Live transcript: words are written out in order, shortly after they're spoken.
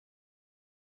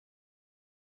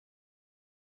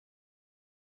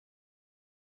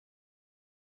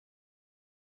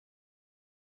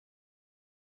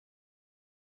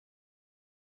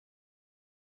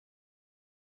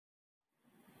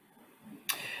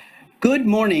Good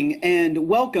morning and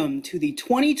welcome to the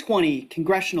 2020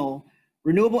 Congressional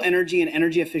Renewable Energy and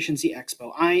Energy Efficiency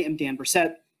Expo. I am Dan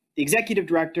Brissett, the Executive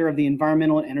Director of the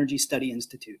Environmental and Energy Study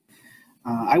Institute.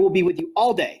 I will be with you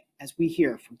all day as we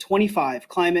hear from 25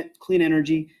 climate, clean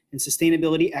energy, and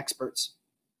sustainability experts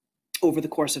over the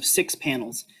course of 6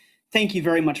 panels. Thank you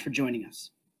very much for joining us.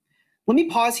 Let me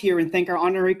pause here and thank our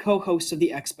honorary co-hosts of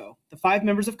the Expo, the 5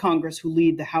 members of Congress who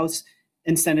lead the House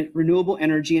and Senate Renewable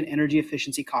Energy and Energy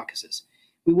Efficiency caucuses.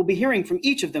 We will be hearing from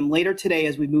each of them later today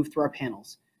as we move through our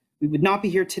panels. We would not be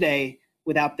here today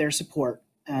without their support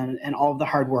and all of the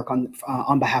hard work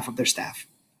on behalf of their staff.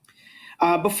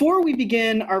 Before we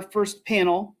begin our first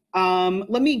panel,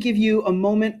 let me give you a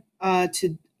moment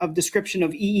of description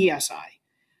of EESI.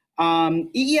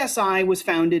 EESI was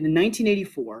founded in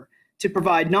 1984 to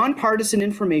provide nonpartisan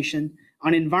information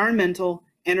on environmental,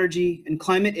 energy, and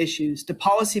climate issues to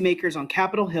policymakers on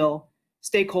Capitol Hill,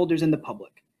 stakeholders, and the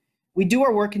public. We do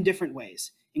our work in different ways,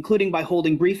 including by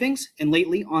holding briefings and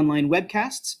lately online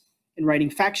webcasts, and writing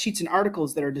fact sheets and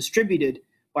articles that are distributed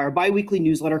by our biweekly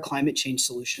newsletter, Climate Change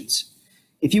Solutions.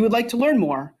 If you would like to learn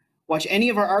more, watch any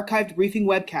of our archived briefing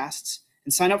webcasts,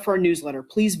 and sign up for our newsletter,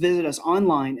 please visit us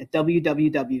online at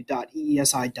www.eesi.org.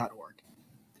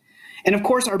 And of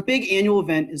course, our big annual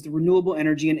event is the Renewable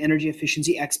Energy and Energy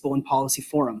Efficiency Expo and Policy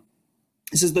Forum.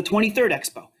 This is the 23rd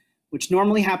Expo, which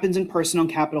normally happens in person on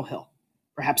Capitol Hill.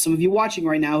 Perhaps some of you watching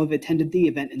right now have attended the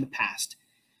event in the past.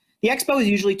 The Expo is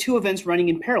usually 2 events running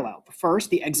in parallel. The first,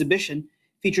 the exhibition,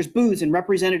 features booths and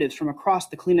representatives from across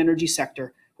the clean energy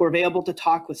sector who are available to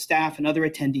talk with staff and other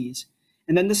attendees.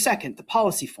 And then the second, the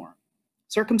Policy Forum.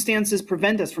 Circumstances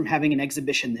prevent us from having an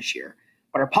exhibition this year,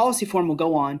 but our Policy Forum will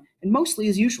go on and mostly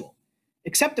as usual.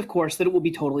 Except, of course, that it will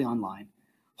be totally online.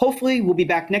 Hopefully, we'll be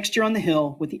back next year on the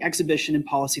Hill with the exhibition and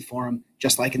policy forum,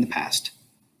 just like in the past.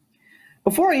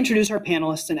 Before I introduce our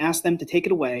panelists and ask them to take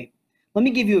it away, let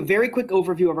me give you a very quick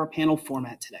overview of our panel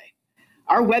format today.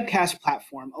 Our webcast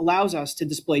platform allows us to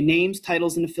display names,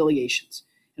 titles, and affiliations,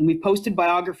 and we've posted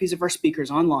biographies of our speakers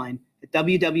online at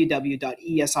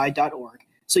www.eesi.org,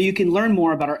 so you can learn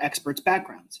more about our experts'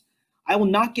 backgrounds. I will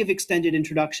not give extended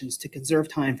introductions to conserve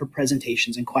time for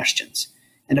presentations and questions.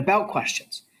 And about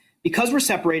questions. Because we're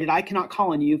separated, I cannot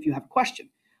call on you if you have a question,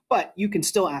 but you can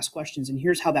still ask questions, and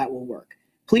here's how that will work.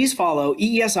 Please follow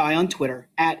EESI on Twitter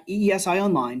at EESI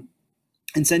Online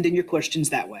and send in your questions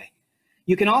that way.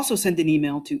 You can also send an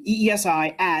email to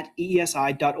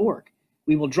eesi@eesi.org.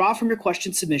 We will draw from your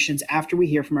question submissions after we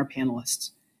hear from our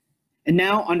panelists. And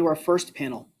now onto our first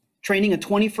panel, Training a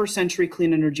 21st Century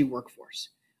Clean Energy Workforce.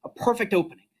 A perfect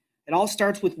opening. It all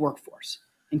starts with workforce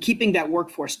and keeping that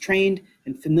workforce trained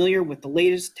and familiar with the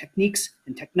latest techniques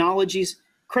and technologies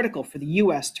critical for the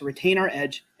U.S. to retain our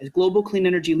edge as global clean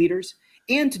energy leaders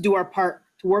and to do our part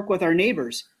to work with our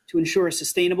neighbors to ensure a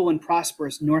sustainable and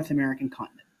prosperous North American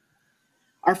continent.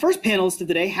 Our first panelist of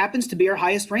the day happens to be our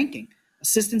highest ranking.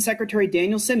 Assistant Secretary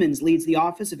Daniel Simmons leads the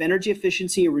Office of Energy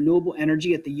Efficiency and Renewable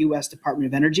Energy at the U.S. Department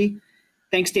of Energy.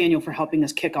 Thanks, Daniel, for helping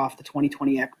us kick off the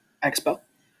 2020 Expo.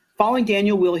 Following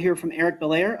Daniel, we'll hear from Eric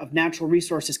Belair of Natural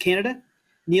Resources Canada,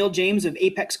 Neil James of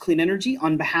Apex Clean Energy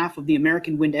on behalf of the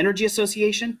American Wind Energy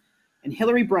Association, and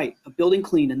Hillary Bright of Building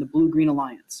Clean and the BlueGreen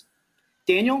Alliance.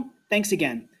 Daniel, thanks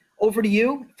again. Over to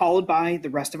you, followed by the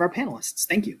rest of our panelists.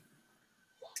 Thank you.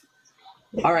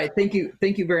 All right, thank you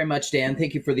very much, Dan.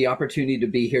 Thank you for the opportunity to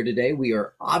be here today. We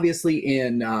are obviously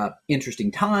in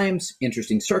interesting times,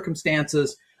 interesting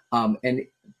circumstances, and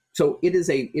so it is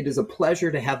a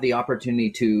pleasure to have the opportunity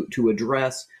to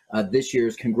address this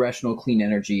year's Congressional Clean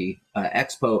Energy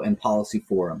Expo and Policy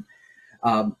Forum.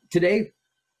 Today,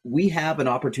 we have an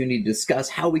opportunity to discuss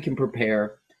how we can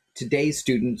prepare today's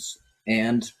students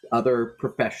and other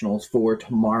professionals for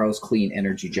tomorrow's clean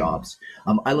energy jobs.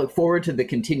 I look forward to the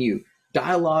continued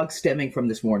dialogue stemming from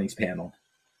this morning's panel.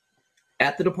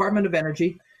 At the Department of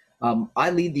Energy, I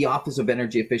lead the Office of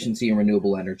Energy Efficiency and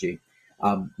Renewable Energy.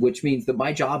 Which means that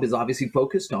my job is obviously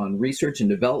focused on research and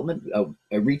development,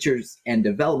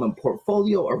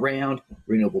 portfolio around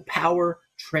renewable power,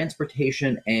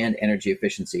 transportation, and energy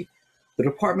efficiency. The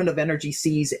Department of Energy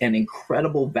sees an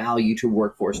incredible value to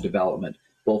workforce development,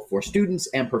 both for students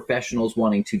and professionals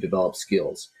wanting to develop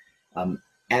skills.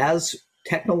 As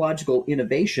technological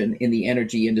innovation in the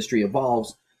energy industry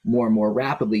evolves more and more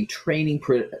rapidly, training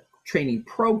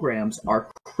programs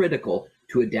are critical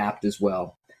to adapt as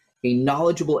well. A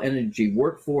knowledgeable energy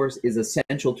workforce is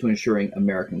essential to ensuring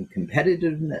American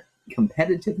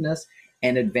competitiveness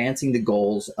and advancing the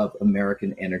goals of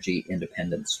American energy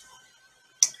independence.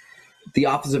 The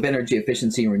Office of Energy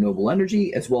Efficiency and Renewable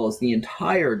Energy, as well as the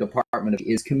entire department,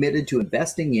 is committed to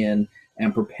investing in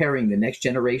and preparing the next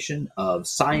generation of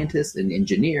scientists and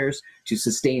engineers to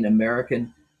sustain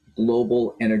American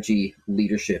global energy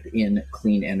leadership in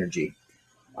clean energy.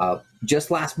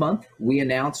 Just last month, we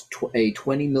announced a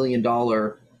 $20 million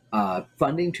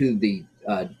funding to the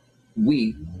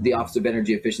Office of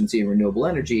Energy Efficiency and Renewable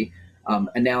Energy,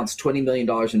 announced $20 million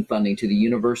in funding to the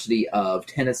University of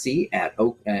Tennessee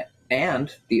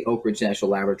and the Oak Ridge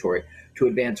National Laboratory to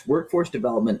advance workforce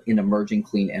development in emerging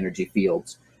clean energy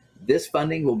fields. This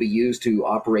funding will be used to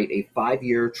operate a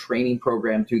 5-year training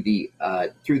program through the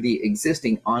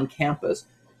existing on-campus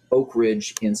Oak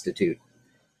Ridge Institute.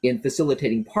 In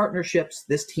facilitating partnerships,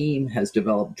 this team has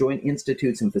developed joint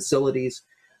institutes and facilities,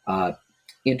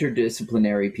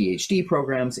 interdisciplinary PhD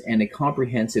programs, and a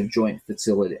comprehensive joint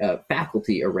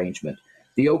faculty arrangement.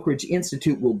 The Oak Ridge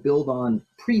Institute will build on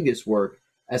previous work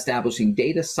establishing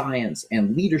data science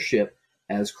and leadership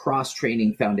as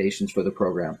cross-training foundations for the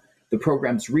program. The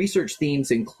program's research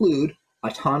themes include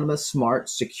autonomous, smart,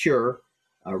 secure,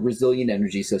 resilient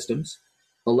energy systems,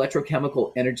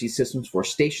 electrochemical energy systems for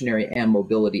stationary and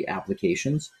mobility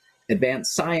applications,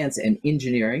 advanced science and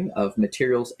engineering of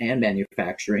materials and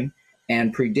manufacturing,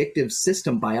 and predictive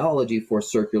system biology for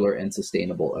circular and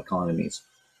sustainable economies.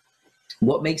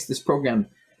 What makes this program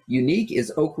unique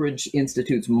is Oak Ridge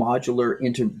Institute's modular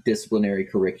interdisciplinary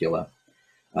curricula.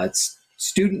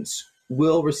 Students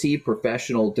will receive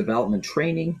professional development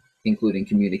training, including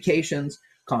communications,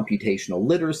 computational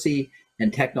literacy,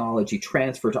 and technology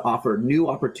transfer to offer new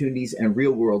opportunities and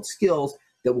real-world skills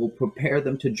that will prepare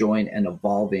them to join an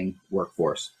evolving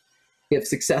workforce. If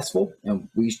successful, and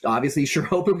we obviously sure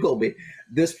hope it will be,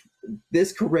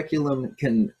 this curriculum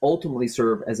can ultimately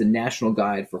serve as a national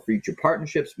guide for future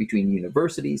partnerships between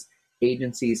universities,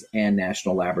 agencies, and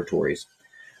national laboratories.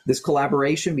 This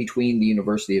collaboration between the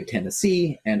University of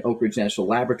Tennessee and Oak Ridge National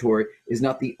Laboratory is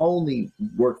not the only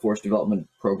workforce development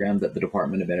program that the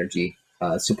Department of Energy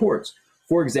supports.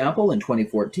 For example, in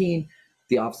 2014,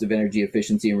 the Office of Energy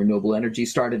Efficiency and Renewable Energy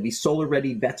started the Solar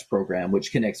Ready Vets program,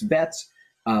 which connects veterans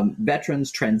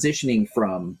transitioning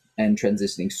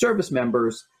service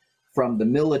members from the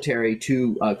military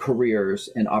to careers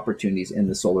and opportunities in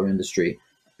the solar industry.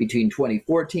 Between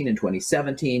 2014 and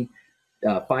 2017,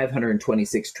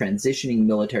 526 transitioning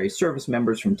military service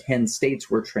members from 10 states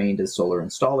were trained as solar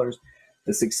installers.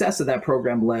 The success of that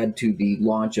program led to the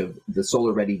launch of the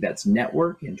Solar Ready Vets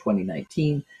Network in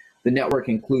 2019. The network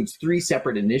includes 3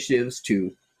 separate initiatives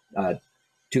to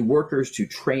workers to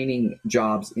training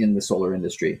jobs in the solar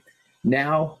industry.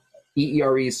 Now,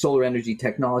 EERE's Solar Energy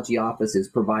Technology Office is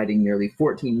providing nearly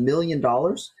 $14 million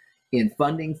in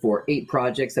funding for 8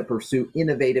 projects that pursue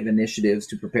innovative initiatives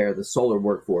to prepare the solar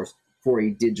workforce for a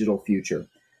digital future.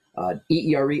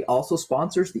 EERE also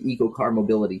sponsors the EcoCar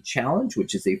Mobility Challenge,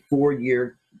 which is a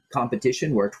 4-year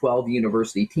competition where 12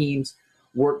 university teams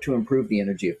work to improve the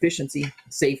energy efficiency,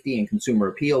 safety, and consumer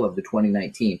appeal of the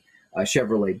 2019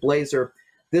 Chevrolet Blazer.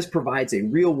 This provides a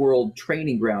real-world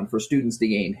training ground for students to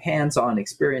gain hands-on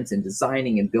experience in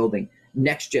designing and building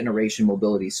next-generation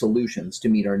mobility solutions to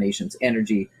meet our nation's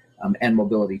energy and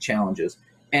mobility challenges.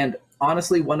 And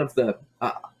honestly,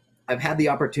 I've had the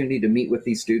opportunity to meet with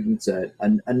these students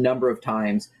a number of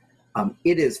times.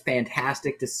 It is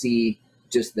fantastic to see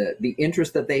just the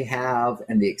interest that they have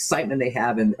and the excitement they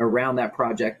have around that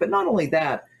project. But not only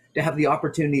that, to have the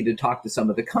opportunity to talk to some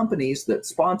of the companies that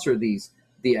sponsor the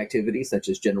activities, such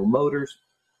as General Motors,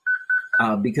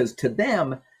 because to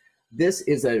them, this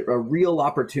is a real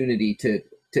opportunity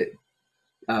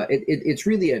it's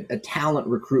really a talent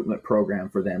recruitment program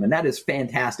for them. And that is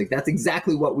fantastic. That's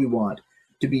exactly what we want,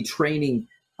 to be training,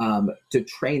 to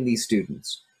train these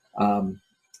students.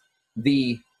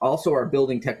 Also our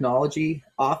building technology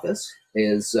office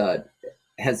has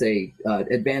a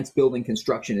advanced building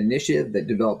construction initiative that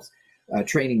develops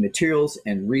training materials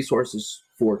and resources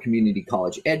for community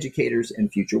college educators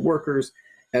and future workers,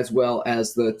 as well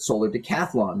as the Solar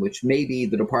Decathlon, which may be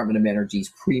the Department of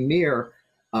Energy's premier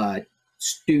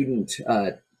student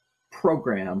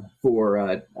program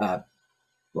for,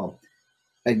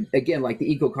 again, like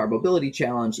the EcoCar Mobility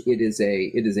Challenge, it is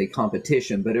a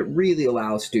competition, but it really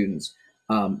allows students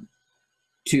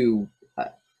to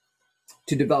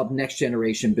develop next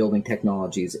generation building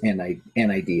technologies and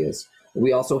ideas.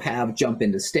 We also have Jump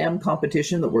Into STEM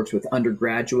competition that works with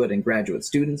undergraduate and graduate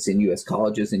students in U.S.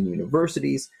 colleges and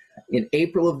universities. In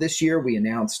April of this year, we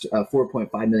announced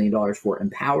 $4.5 million for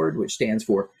Empowered, which stands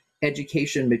for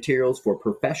Education Materials for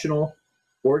Professional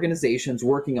Organizations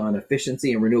Working on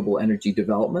Efficiency and Renewable Energy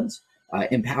Developments.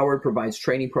 Empowered provides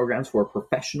training programs for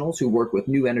professionals who work with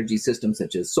new energy systems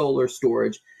such as solar,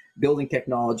 storage, building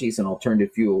technologies, and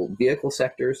alternative fuel vehicle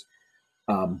sectors.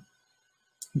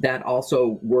 that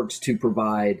also works to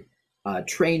provide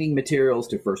training materials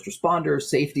to first responders,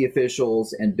 safety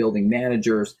officials, and building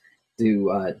managers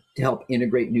to help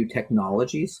integrate new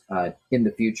technologies in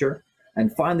the future.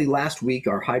 And finally, last week,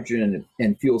 our Hydrogen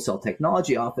and Fuel Cell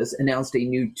Technology Office announced a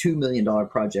new $2 million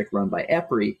project run by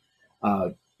EPIB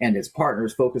and its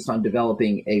partners focused on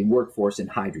developing a workforce in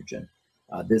hydrogen.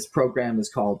 This program is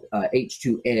called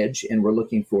H2 Edge, and we're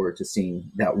looking forward to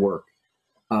seeing that work.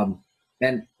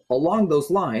 And along those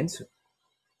lines,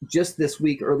 just this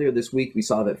week, earlier this week, we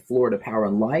saw that Florida Power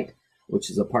and Light, which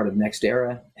is a part of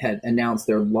NextEra, had announced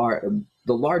the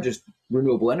largest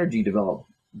renewable energy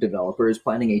developer is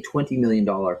planning a $20 million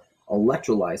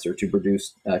electrolyzer to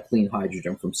produce clean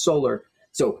hydrogen from solar.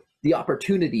 So the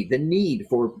opportunity, the need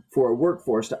for a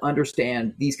workforce to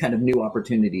understand these kind of new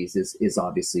opportunities is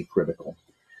obviously critical.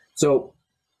 So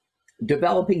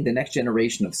developing the next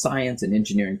generation of science and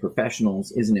engineering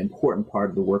professionals is an important part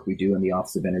of the work we do in the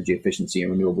Office of Energy Efficiency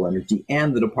and Renewable Energy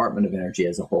and the Department of Energy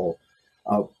as a whole.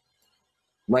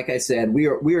 Like I said, we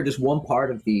are just one part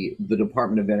of the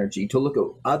Department of Energy. To look at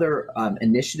other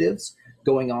initiatives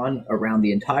going on around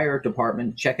the entire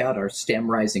department, check out our STEM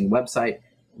Rising website,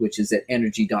 which is at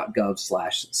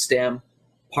energy.gov/STEM.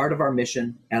 Part of our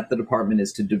mission at the department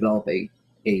is to develop a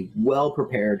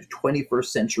well-prepared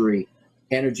 21st century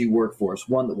energy workforce,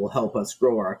 one that will help us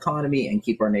grow our economy and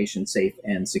keep our nation safe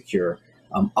and secure.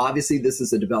 Obviously, this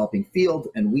is a developing field,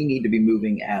 and we need to be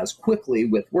moving as quickly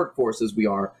with workforce as we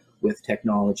are with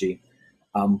technology.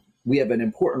 We have an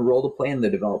important role to play in the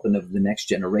development of the next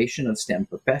generation of STEM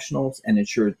professionals and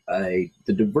ensure the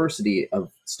diversity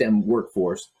of STEM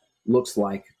workforce looks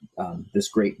like this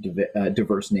great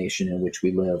diverse nation in which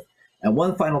we live. And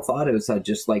one final thought is I'd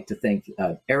just like to thank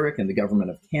Eric and the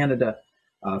Government of Canada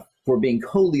for being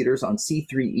co-leaders on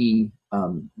C3E,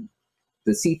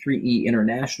 the C3E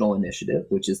International Initiative,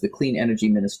 which is the Clean Energy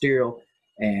Ministerial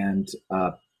and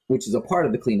which is a part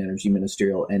of the Clean Energy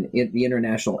Ministerial and the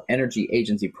International Energy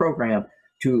Agency program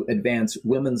to advance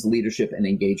women's leadership and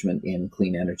engagement in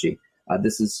clean energy.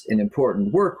 This is an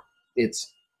important work.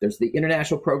 There's the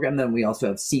international program, then we also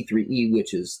have C3E,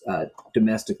 which is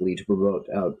domestically to promote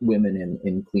women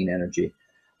in clean energy.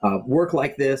 Work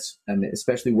like this,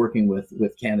 especially working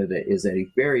with Canada, is a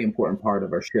very important part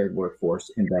of our shared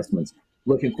workforce investments.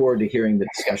 Looking forward to hearing the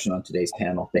discussion on today's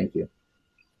panel. Thank you.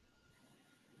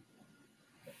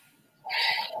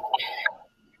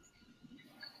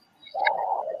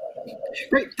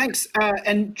 Great, thanks.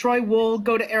 And Troy, we'll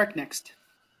go to Eric next.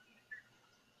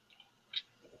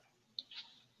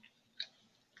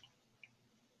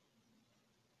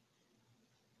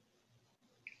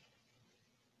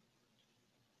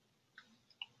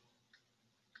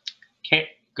 Okay,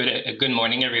 good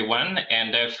morning, everyone.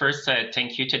 And first,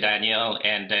 thank you to Daniel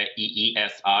and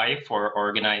EESI for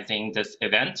organizing this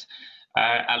event.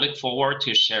 I look forward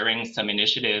to sharing some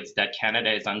initiatives that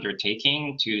Canada is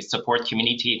undertaking to support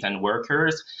communities and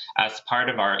workers as part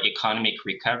of our economic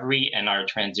recovery and our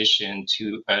transition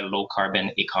to a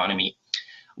low-carbon economy.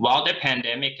 While the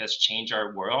pandemic has changed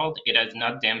our world, it has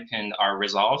not dampened our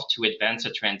resolve to advance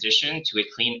a transition to a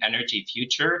clean energy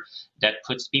future that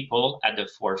puts people at the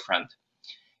forefront.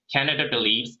 Canada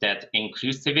believes that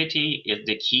inclusivity is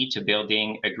the key to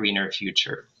building a greener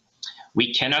future.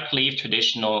 We cannot leave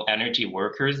traditional energy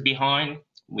workers behind.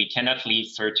 We cannot leave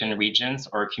certain regions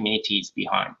or communities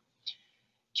behind.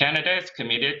 Canada is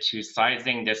committed to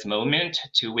seizing this moment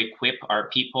to equip our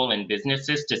people and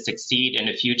businesses to succeed in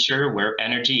a future where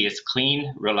energy is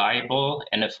clean, reliable,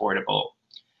 and affordable.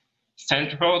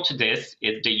 Central to this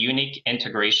is the unique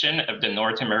integration of the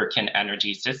North American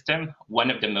energy system,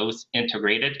 one of the most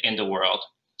integrated in the world.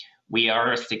 We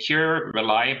are a secure,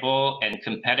 reliable, and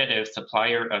competitive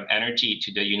supplier of energy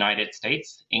to the United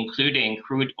States, including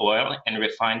crude oil and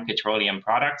refined petroleum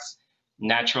products,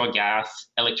 natural gas,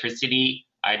 electricity,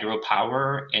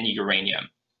 hydropower, and uranium.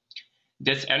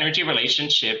 This energy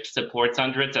relationship supports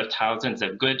hundreds of thousands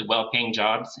of good, well-paying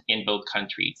jobs in both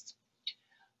countries.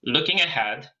 Looking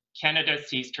ahead, Canada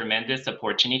sees tremendous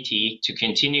opportunity to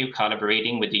continue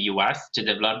collaborating with the US to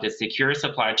develop the secure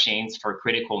supply chains for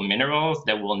critical minerals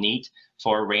that we'll need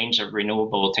for a range of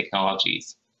renewable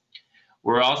technologies.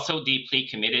 We're also deeply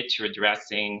committed to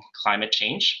addressing climate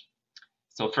change.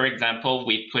 So for example,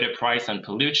 we've put a price on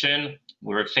pollution,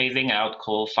 we're phasing out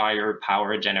coal-fired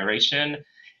power generation,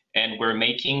 and we're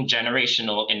making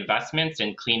generational investments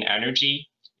in clean energy,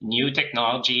 new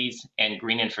technologies, and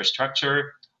green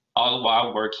infrastructure, all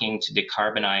while working to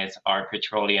decarbonize our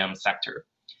petroleum sector.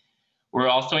 We're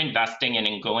also investing in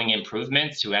ongoing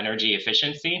improvements to energy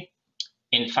efficiency.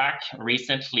 In fact,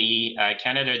 recently,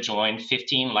 Canada joined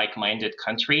 15 like-minded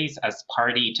countries as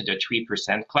party to the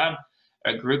 3% Club,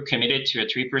 a group committed to a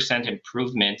 3%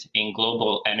 improvement in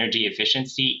global energy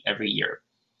efficiency every year.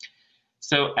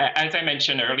 So as I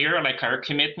mentioned earlier, like our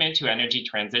commitment to energy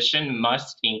transition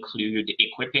must include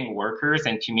equipping workers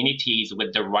and communities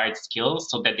with the right skills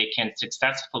so that they can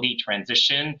successfully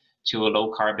transition to a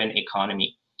low carbon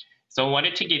economy. So I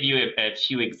wanted to give you a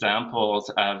few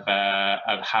examples of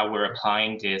how we're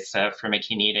applying this from a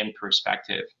Canadian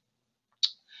perspective.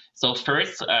 So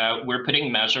first, we're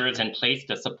putting measures in place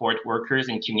to support workers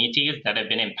and communities that have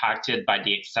been impacted by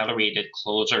the accelerated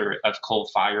closure of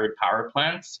coal-fired power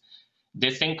plants.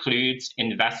 This includes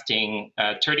investing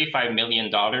 $35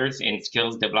 million in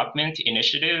skills development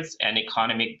initiatives and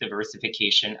economic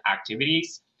diversification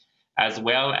activities, as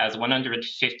well as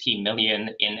 $150 million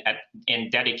in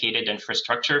dedicated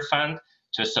infrastructure fund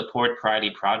to support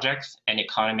priority projects and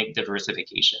economic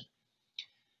diversification.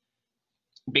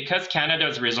 Because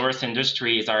Canada's resource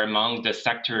industries are among the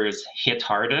sectors hit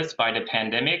hardest by the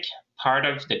pandemic, part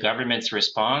of the government's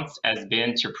response has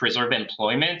been to preserve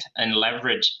employment and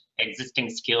leverage existing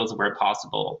skills where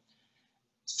possible.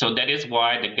 So that is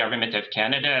why the Government of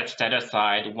Canada has set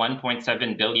aside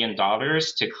 $1.7 billion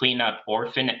to clean up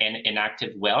orphan and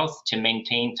inactive wells to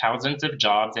maintain thousands of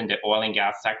jobs in the oil and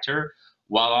gas sector,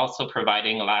 while also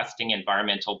providing lasting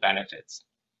environmental benefits.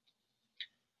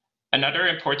 Another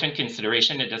important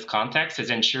consideration in this context is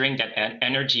ensuring that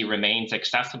energy remains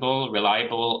accessible,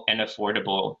 reliable, and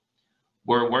affordable.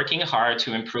 We're working hard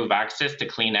to improve access to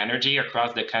clean energy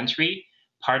across the country,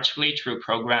 partially through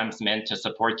programs meant to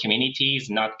support communities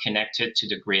not connected to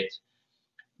the grid.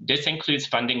 This includes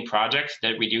funding projects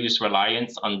that reduce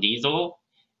reliance on diesel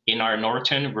in our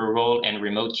northern, rural, and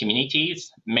remote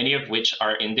communities, many of which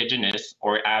are Indigenous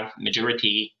or have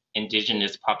majority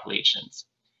Indigenous populations.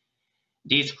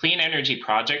 These clean energy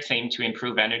projects aim to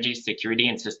improve energy security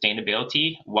and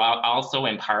sustainability while also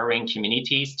empowering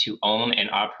communities to own and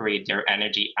operate their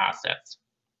energy assets.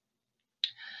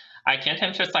 I can't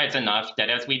emphasize enough that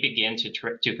as we begin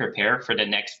to prepare for the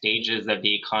next stages of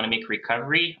the economic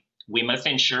recovery, we must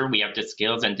ensure we have the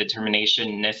skills and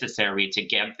determination necessary to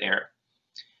get there.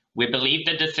 We believe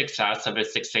that the success of a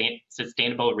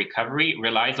sustainable recovery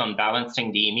relies on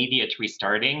balancing the immediate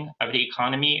restarting of the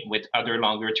economy with other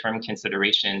longer-term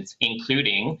considerations,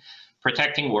 including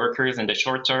protecting workers in the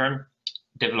short term,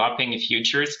 developing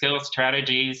future skills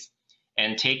strategies,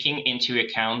 and taking into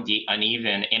account the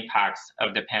uneven impacts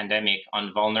of the pandemic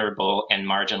on vulnerable and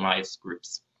marginalized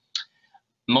groups.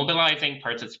 Mobilizing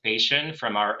participation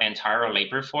from our entire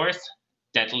labor force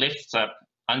that lifts up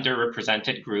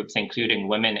underrepresented groups, including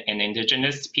women and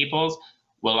Indigenous peoples,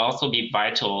 will also be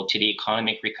vital to the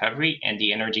economic recovery and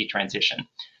the energy transition.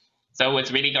 So I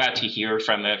was really glad to hear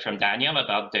from Daniel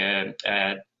about the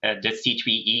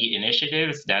C3E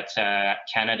initiatives that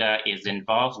Canada is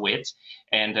involved with.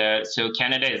 And so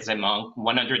Canada is among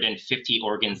 150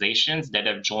 organizations that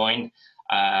have joined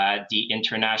the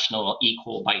International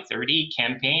Equal by 30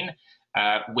 campaign,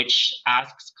 which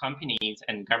asks companies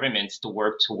and governments to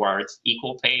work towards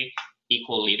equal pay,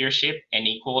 equal leadership, and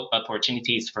equal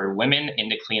opportunities for women in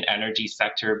the clean energy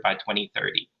sector by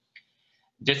 2030.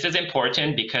 This is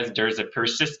important because there's a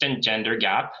persistent gender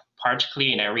gap,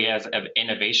 particularly in areas of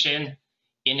innovation,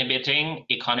 inhibiting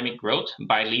economic growth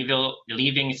by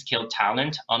leaving skilled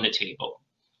talent on the table.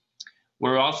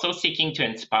 We're also seeking to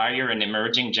inspire an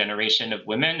emerging generation of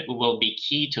women who will be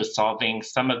key to solving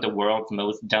some of the world's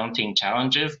most daunting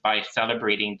challenges by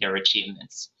celebrating their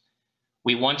achievements.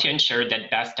 We want to ensure that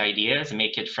best ideas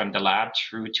make it from the lab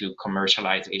through to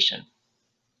commercialization.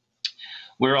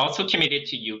 We're also committed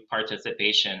to youth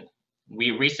participation. We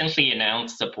recently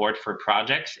announced support for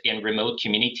projects in remote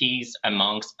communities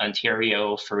amongst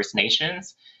Ontario First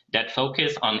Nations that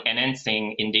focus on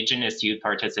enhancing Indigenous youth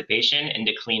participation in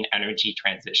the clean energy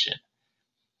transition.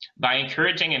 By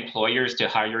encouraging employers to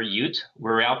hire youth,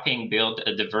 we're helping build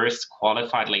a diverse,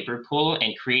 qualified labor pool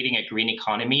and creating a green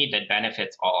economy that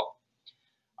benefits all.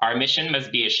 Our mission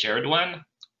must be a shared one,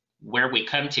 where we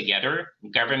come together,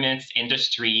 governments,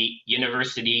 industry,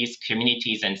 universities,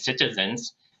 communities, and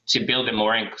citizens, to build a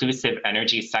more inclusive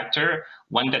energy sector,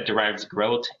 one that derives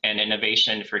growth and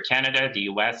innovation for Canada, the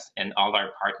US, and all our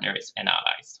partners and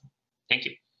allies. Thank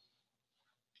you.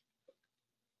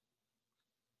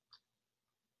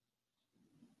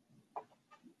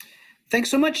 Thanks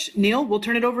so much, Neil. We'll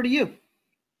turn it over to you.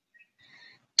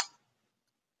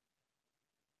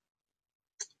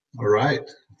 All right.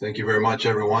 Thank you very much,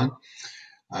 everyone.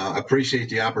 I appreciate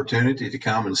the opportunity to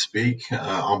come and speak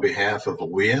on behalf of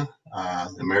AWEA,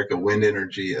 American Wind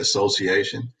Energy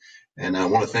Association, And I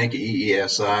want to thank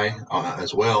EESI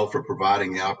as well for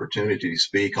providing the opportunity to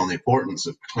speak on the importance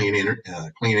of clean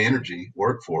energy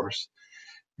workforce.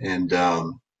 And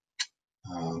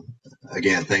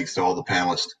again, thanks to all the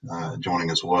panelists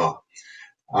joining as well.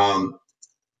 I'm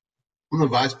the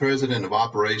Vice President of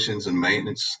Operations and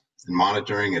Maintenance and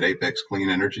Monitoring at Apex Clean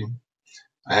Energy.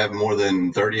 I have more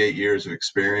than 38 years of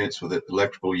experience with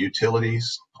electrical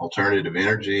utilities, alternative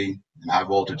energy, and high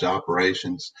voltage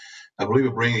operations. I believe I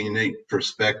bring a unique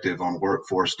perspective on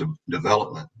workforce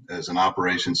development as an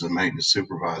operations and maintenance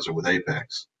supervisor with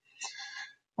Apex.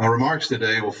 My remarks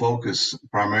today will focus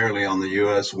primarily on the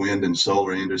U.S. wind and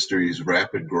solar industry's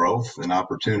rapid growth and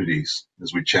opportunities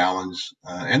as we challenge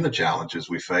and the challenges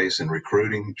we face in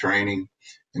recruiting, training,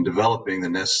 and developing the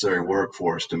necessary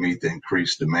workforce to meet the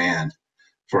increased demand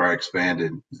for our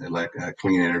expanded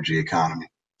clean energy economy.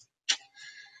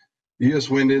 The U.S.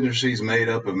 wind industry is made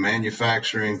up of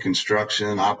manufacturing,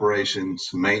 construction, operations,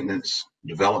 maintenance,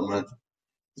 development,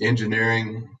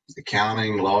 engineering,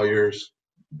 accounting, lawyers,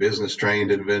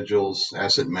 business-trained individuals,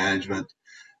 asset management.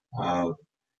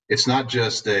 It's not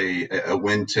just a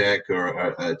wind tech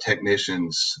or a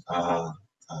technician's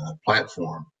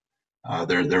platform.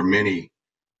 There are many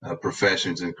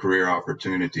professions and career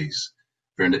opportunities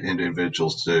for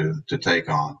individuals to take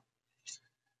on.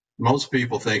 Most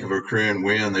people think of a career in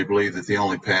wind, they believe that the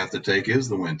only path to take is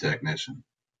the wind technician.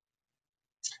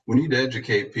 We need to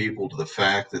educate people to the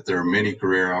fact that there are many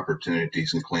career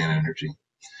opportunities in clean energy.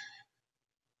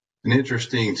 An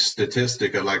interesting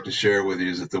statistic I'd like to share with you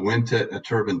is that the wind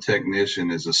turbine technician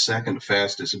is the second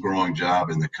fastest growing job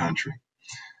in the country.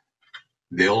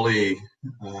 The only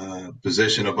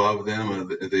position above them are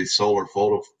the solar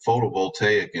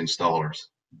photovoltaic installers.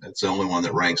 That's the only one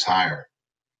that ranks higher.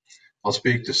 I'll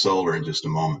speak to solar in just a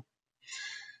moment.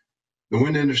 The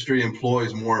wind industry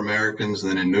employs more Americans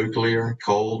than in nuclear,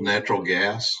 coal, natural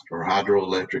gas, or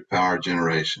hydroelectric power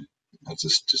generation. That's a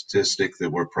statistic that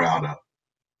we're proud of.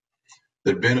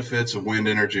 The benefits of wind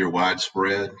energy are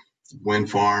widespread.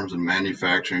 Wind farms and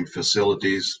manufacturing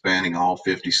facilities spanning all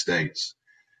 50 states.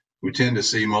 We tend to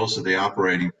see most of the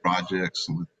operating projects,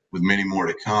 with many more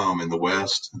to come, in the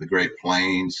West, the Great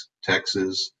Plains,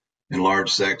 Texas, and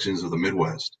large sections of the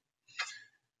Midwest.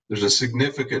 There's a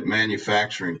significant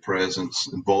manufacturing presence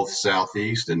in both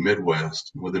Southeast and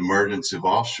Midwest. With the emergence of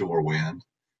offshore wind,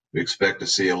 we expect to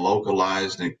see a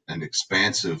localized and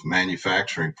expansive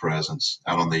manufacturing presence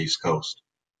out on the East Coast.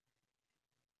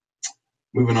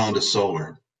 Moving on to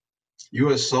solar.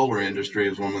 U.S. solar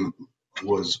industry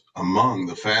was among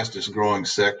the fastest growing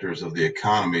sectors of the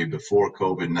economy before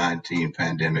COVID-19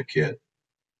 pandemic hit,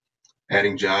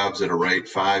 adding jobs at a rate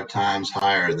 5 times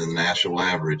higher than the national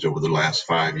average over the last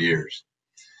 5 years.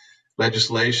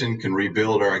 Legislation can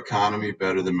rebuild our economy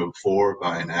better than before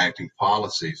by enacting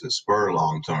policies that spur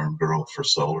long-term growth for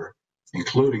solar,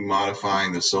 including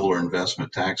modifying the Solar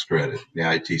Investment Tax Credit, the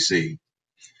ITC,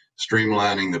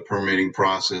 streamlining the permitting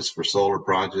process for solar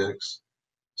projects,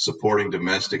 supporting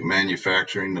domestic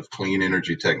manufacturing of clean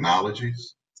energy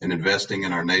technologies, and investing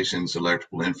in our nation's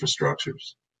electrical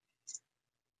infrastructures.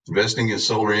 Investing in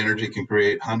solar energy can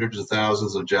create hundreds of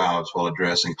thousands of jobs while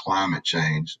addressing climate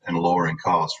change and lowering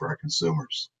costs for our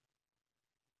consumers.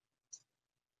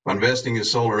 By investing in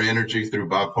solar energy through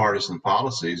bipartisan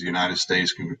policies, the United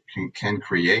States can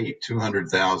create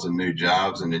 200,000 new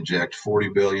jobs and inject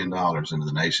 $40 billion into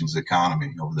the nation's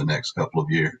economy over the next couple of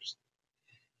years.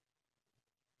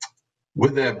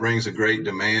 With that brings a great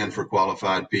demand for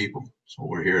qualified people. That's what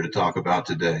we're here to talk about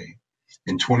today.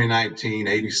 In 2019,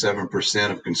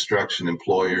 87% of construction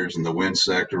employers in the wind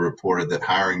sector reported that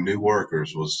hiring new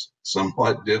workers was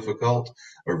somewhat difficult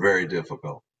or very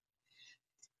difficult.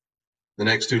 The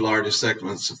next two largest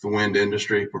segments of the wind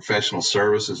industry, professional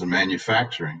services and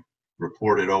manufacturing,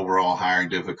 reported overall hiring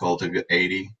difficulty of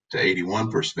 80 to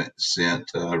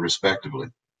 81%, respectively.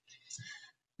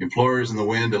 Employers in the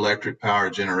wind electric power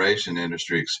generation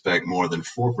industry expect more than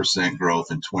 4%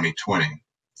 growth in 2020,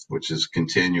 which is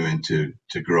continuing to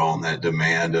grow on that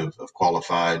demand of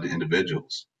qualified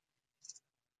individuals.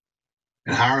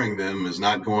 And hiring them is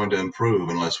not going to improve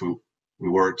unless we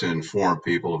work to inform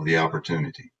people of the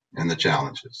opportunity and the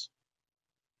challenges.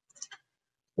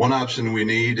 One option we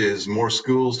need is more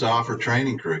schools to offer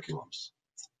training curriculums.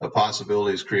 A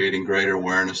possibility is creating greater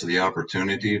awareness of the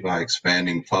opportunity by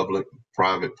expanding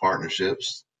public-private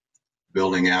partnerships,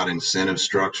 building out incentive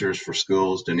structures for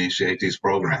schools to initiate these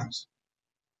programs.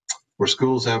 Where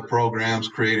schools have programs,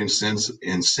 create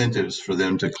incentives for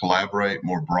them to collaborate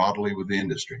more broadly with the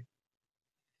industry.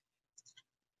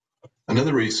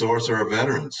 Another resource are our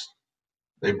veterans.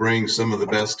 They bring some of the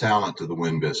best talent to the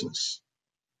wind business.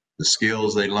 the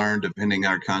skills they learn defending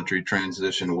our country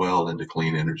transition well into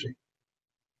clean energy.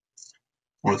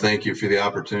 I want to thank you for the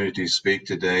opportunity to speak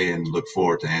today and look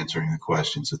forward to answering the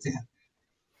questions at the end.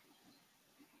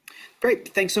 Great.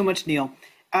 Thanks so much, Neil.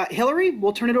 Hillary,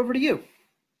 we'll turn it over to you.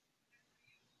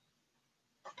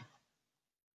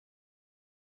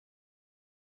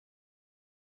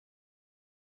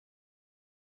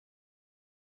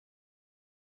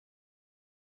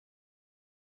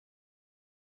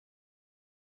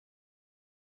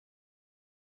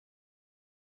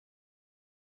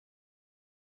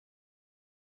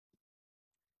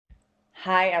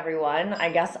 Hi, everyone.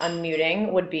 I guess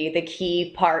unmuting would be the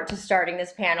key part to starting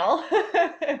this panel.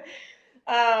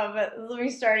 Let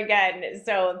me start again.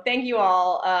 So thank you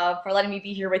all for letting me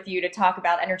be here with you to talk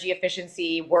about energy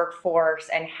efficiency, workforce,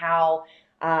 and how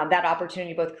that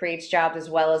opportunity both creates jobs as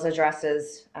well as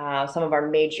addresses some of our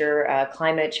major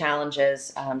climate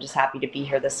challenges. I'm just happy to be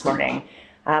here this morning.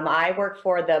 I work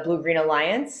for the BlueGreen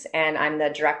Alliance, and I'm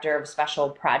the Director of Special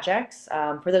Projects.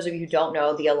 For those of you who don't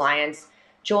know, the Alliance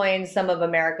joins some of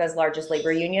America's largest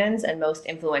labor unions and most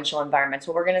influential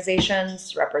environmental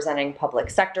organizations, representing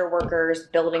public sector workers,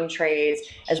 building trades,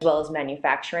 as well as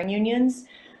manufacturing unions.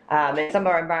 And some of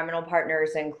our environmental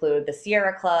partners include the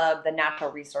Sierra Club, the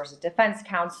Natural Resources Defense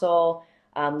Council,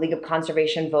 League of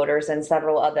Conservation Voters, and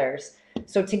several others.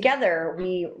 So together,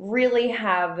 we really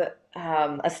have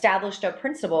established a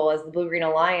principle as the BlueGreen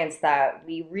Alliance that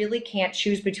we really can't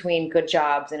choose between good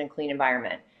jobs and a clean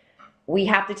environment. We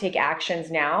have to take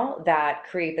actions now that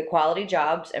create the quality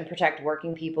jobs and protect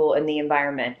working people in the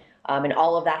environment. And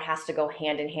all of that has to go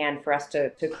hand in hand for us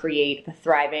to create the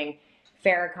thriving,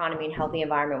 fair economy and healthy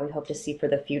environment we hope to see for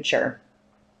the future.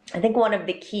 I think one of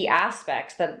the key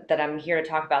aspects that I'm here to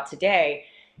talk about today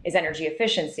is energy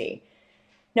efficiency.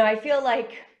 Now, I feel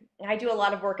like I do a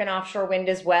lot of work in offshore wind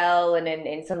as well, and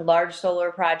in some large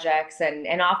solar projects,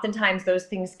 and oftentimes those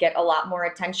things get a lot more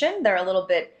attention. They're a little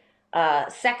bit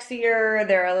sexier,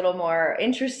 they're a little more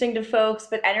interesting to folks,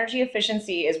 but energy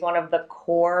efficiency is one of the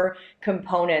core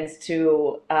components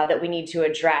to that we need to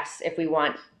address if we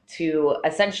want to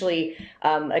essentially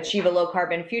achieve a low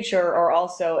carbon future, or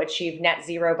also achieve net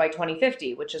zero by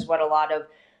 2050, which is what a lot of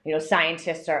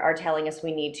scientists are telling us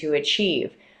we need to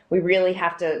achieve. We really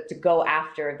have to go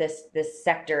after this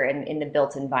sector in the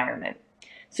built environment.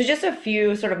 So just a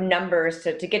few sort of numbers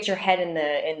to get your head in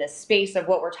the space of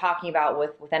what we're talking about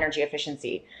with energy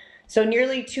efficiency. So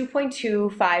nearly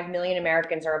 2.25 million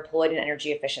Americans are employed in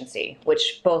energy efficiency,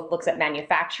 which both looks at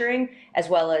manufacturing as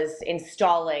well as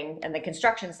installing and the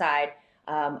construction side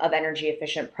of energy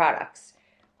efficient products.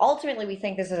 Ultimately, we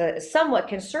think this is a somewhat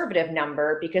conservative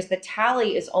number because the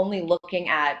tally is only looking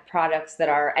at products that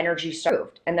are Energy Star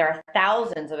approved, and there are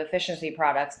thousands of efficiency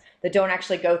products that don't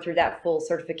actually go through that full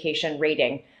certification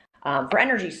rating for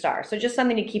Energy Star. So just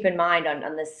something to keep in mind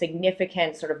on the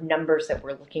significant sort of numbers that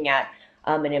we're looking at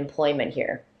in employment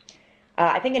here.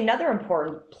 I think another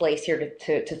important place here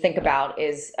to think about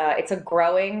is it's a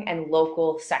growing and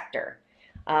local sector.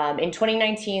 In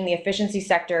 2019, the efficiency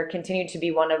sector continued to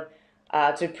be one of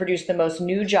to produce the most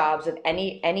new jobs of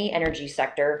any energy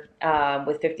sector,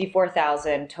 with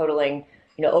 54,000 totaling,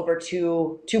 over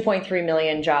 2.3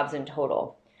 million jobs in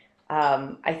total.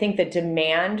 I think the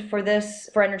demand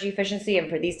for energy efficiency and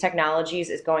for these technologies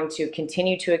is going to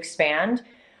continue to expand,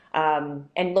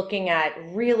 and looking at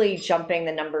really jumping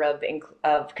the number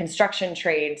of construction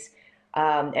trades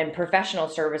and professional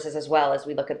services as well as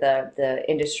we look at the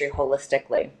industry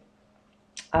holistically.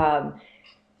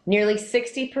 Nearly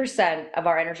 60% of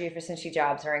our energy efficiency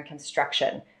jobs are in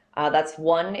construction. That's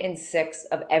 1 in 6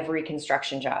 of every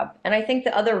construction job. And I think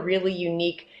the other really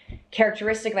unique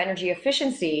characteristic of energy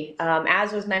efficiency,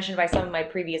 as was mentioned by some of my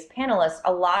previous panelists,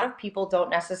 a lot of people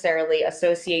don't necessarily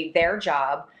associate their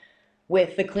job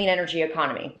with the clean energy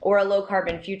economy or a low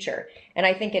carbon future. And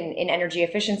I think in energy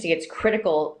efficiency, it's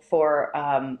critical for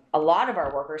a lot of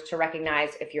our workers to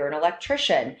recognize if you're an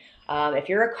electrician, if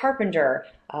you're a carpenter,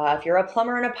 if you're a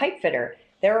plumber and a pipe fitter,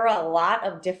 there are a lot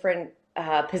of different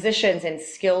positions and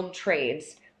skilled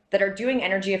trades that are doing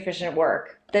energy efficient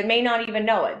work that may not even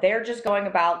know it. They're just going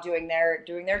about doing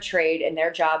their trade and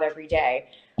their job every day,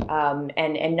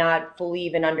 and not fully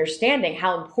even understanding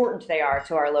how important they are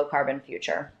to our low carbon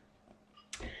future.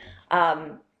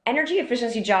 Energy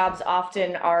efficiency jobs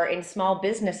often are in small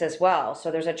business as well.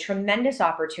 So there's a tremendous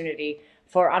opportunity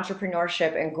for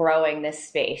entrepreneurship and growing this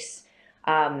space,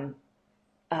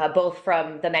 both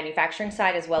from the manufacturing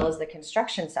side as well as the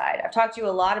construction side. I've talked to you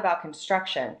a lot about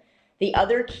construction. The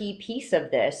other key piece of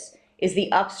this is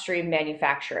the upstream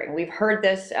manufacturing. We've heard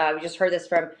this, we just heard this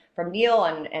from Neil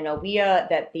and AWEA,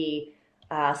 that the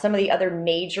some of the other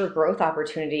major growth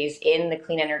opportunities in the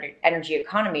clean energy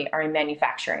economy are in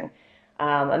manufacturing.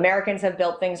 Americans have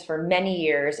built things for many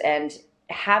years, and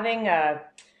having an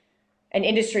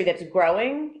industry that's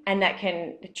growing and that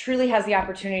can truly has the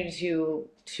opportunity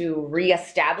to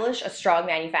reestablish a strong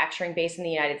manufacturing base in the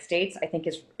United States, I think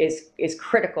is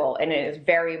critical, and it is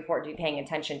very important to be paying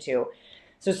attention to.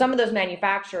 So some of those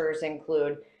manufacturers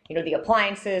include, the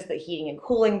appliances, the heating and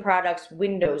cooling products,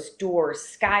 windows, doors,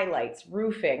 skylights,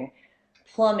 roofing,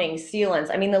 plumbing, sealants.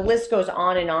 I mean, the list goes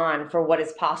on and on for what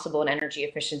is possible in energy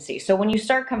efficiency. So when you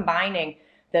start combining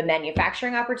the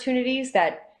manufacturing opportunities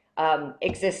that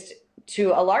exist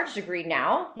to a large degree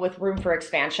now with room for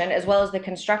expansion, as well as the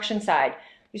construction side,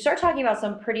 you start talking about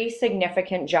some pretty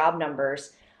significant job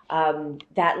numbers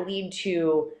that lead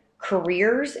to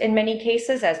careers in many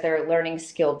cases as they're learning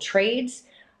skilled trades.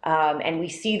 And we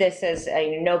see this as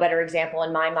no better example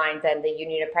in my mind than the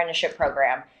union apprenticeship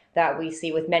program that we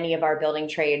see with many of our building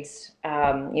trades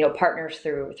partners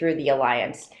through the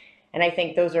Alliance. And I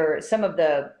think those are some of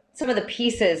the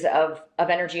pieces of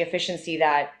energy efficiency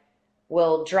that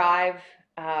will drive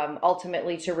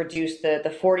ultimately to reduce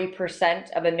the 40%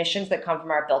 of emissions that come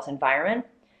from our built environment,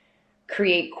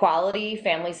 create quality,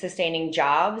 family-sustaining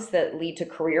jobs that lead to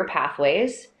career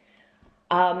pathways,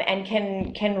 and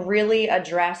can really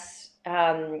address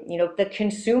the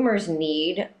consumer's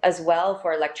need as well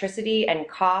for electricity and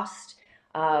cost,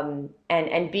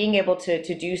 and being able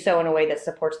to do so in a way that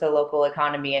supports the local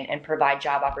economy and provide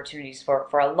job opportunities for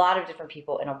a lot of different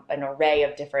people in an array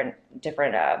of different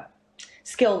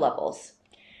skill levels.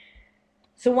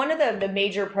 So one of the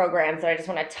major programs that I just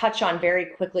want to touch on very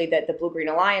quickly that the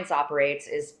BlueGreen Alliance operates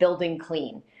is Building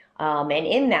Clean. And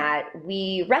in that,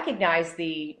 we recognize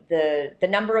the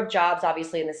number of jobs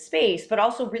obviously in the space, but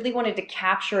also really wanted to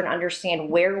capture and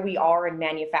understand where we are in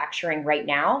manufacturing right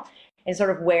now, and sort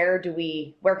of where can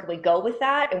we go with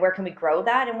that, and where can we grow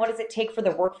that, and what does it take for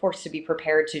the workforce to be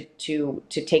prepared to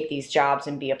take these jobs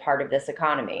and be a part of this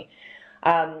economy.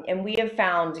 And we have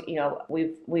found,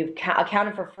 we've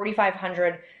accounted for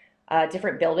 4,500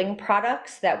 different building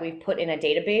products that we've put in a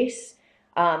database,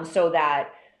 so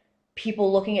that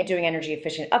people looking at doing energy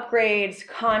efficient upgrades,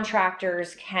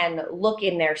 contractors can look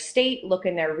in their state, look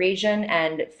in their region,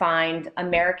 and find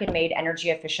American-made energy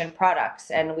efficient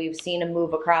products. And we've seen a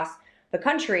move across the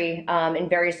country in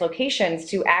various locations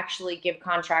to actually give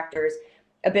contractors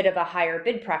a bit of a higher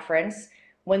bid preference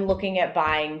when looking at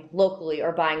buying locally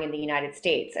or buying in the United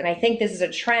States. And I think this is a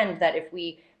trend that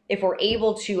if we're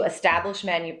able to establish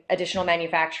additional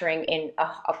manufacturing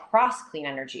across clean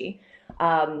energy,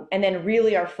 and then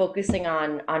really are focusing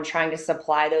on trying to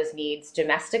supply those needs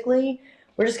domestically,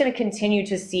 we're just going to continue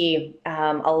to see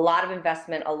a lot of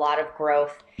investment, a lot of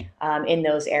growth in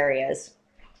those areas.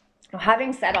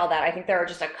 Having said all that, I think there are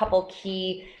just a couple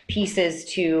key pieces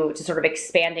to sort of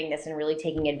expanding this and really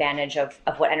taking advantage of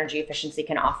what energy efficiency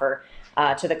can offer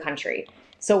to the country.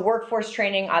 So workforce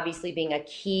training obviously being a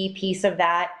key piece of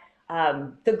that.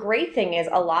 The great thing is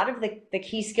a lot of the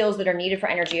key skills that are needed for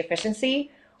energy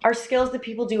efficiency are skills that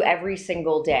people do every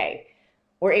single day.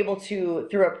 We're able to,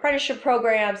 through apprenticeship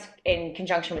programs in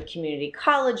conjunction with community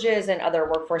colleges and other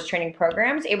workforce training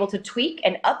programs, able to tweak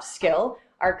and upskill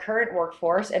our current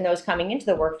workforce and those coming into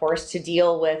the workforce to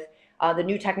deal with the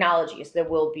new technologies that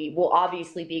will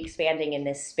obviously be expanding in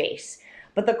this space.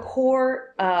 But the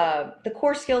core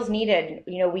skills needed,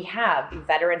 we have.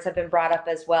 Veterans have been brought up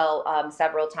as well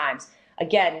several times.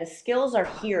 Again, the skills are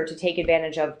here to take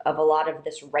advantage of a lot of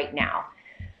this right now.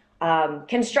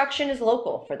 Construction is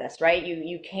local for this, right?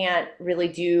 You can't really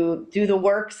do the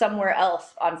work somewhere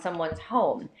else on someone's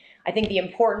home. I think the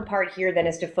important part here then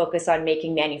is to focus on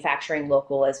making manufacturing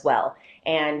local as well,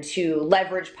 and to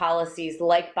leverage policies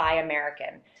like Buy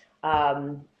American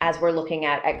as we're looking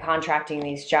at contracting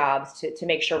these jobs to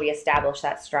make sure we establish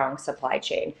that strong supply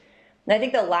chain. And I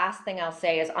think the last thing I'll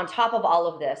say is on top of all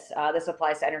of this, this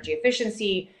applies to energy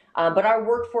efficiency, but our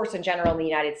workforce in general in the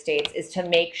United States is to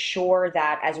make sure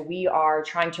that as we are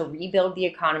trying to rebuild the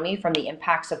economy from the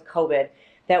impacts of COVID,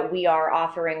 that we are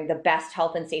offering the best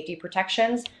health and safety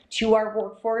protections to our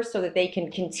workforce so that they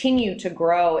can continue to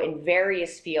grow in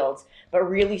various fields, but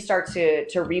really start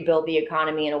to rebuild the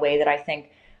economy in a way that I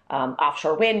think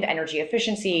offshore wind, energy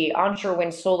efficiency, onshore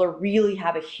wind, solar really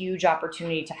have a huge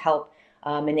opportunity to help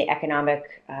in the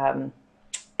economic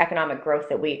growth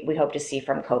that we hope to see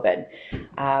from COVID.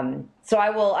 So I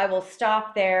will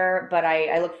stop there, but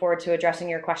I look forward to addressing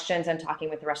your questions and talking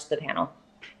with the rest of the panel.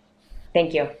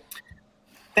 Thank you.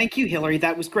 Thank you, Hillary.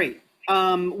 That was great.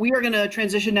 We are going to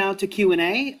transition now to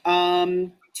Q&A.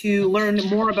 To learn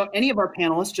more about any of our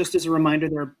panelists, just as a reminder,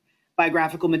 they're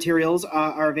biographical materials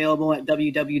are available at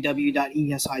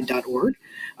www.eesi.org.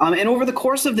 And over the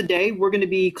course of the day, we're going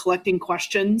to be collecting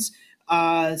questions.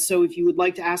 So if you would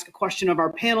like to ask a question of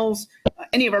our panels,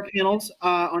 any of our panels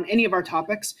on any of our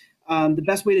topics, the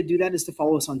best way to do that is to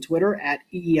follow us on Twitter at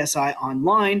EESI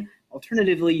Online.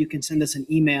 Alternatively, you can send us an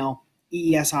email,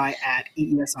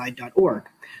 eesi@eesi.org.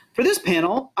 For this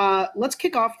panel, let's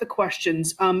kick off the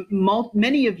questions.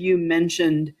 Many of you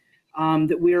mentioned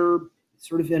that we're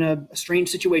sort of in a strange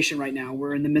situation right now.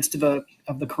 We're in the midst of the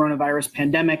coronavirus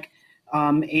pandemic,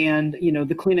 and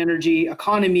the clean energy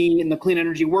economy and the clean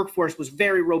energy workforce was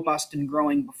very robust and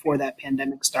growing before that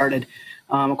pandemic started.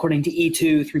 According to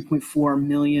E2, 3.4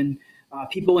 million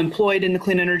people employed in the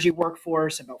clean energy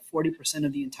workforce, about 40%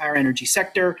 of the entire energy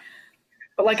sector.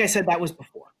 But like I said, that was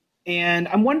before. And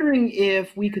I'm wondering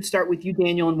if we could start with you,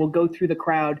 Daniel, and we'll go through the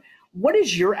crowd. What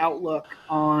is your outlook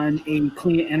on a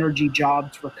clean energy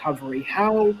jobs recovery?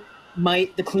 How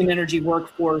might the clean energy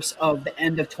workforce of the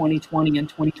end of 2020 and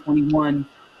 2021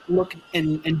 look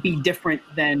and be different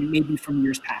than maybe from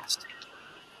years past?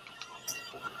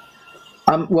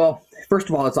 Well, first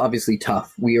of all, it's obviously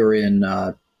tough. We are in,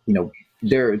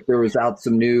 there was out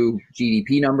some new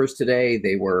GDP numbers today.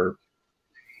 They were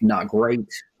not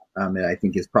great. I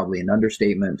think is probably an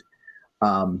understatement.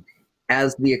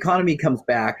 As the economy comes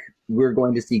back, we're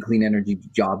going to see clean energy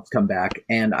jobs come back.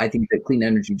 And I think that clean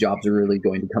energy jobs are really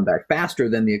going to come back faster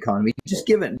than the economy,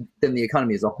 than the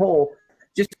economy as a whole,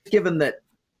 just given that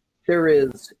there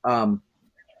is,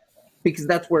 because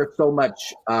that's where so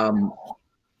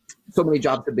many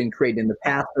jobs have been created in the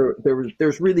past.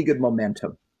 There's really good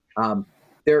momentum.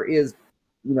 There is,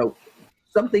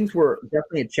 some things were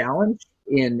definitely a challenge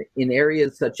in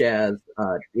areas such as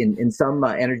in some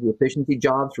energy efficiency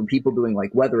jobs for people doing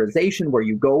like weatherization, where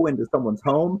you go into someone's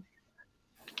home.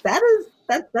 That's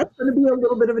going to be a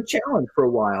little bit of a challenge for a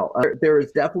while. There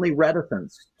is definitely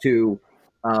reticence to,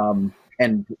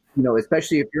 and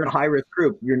especially if you're in a high risk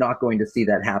group, you're not going to see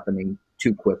that happening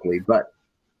too quickly. But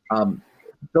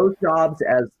those jobs,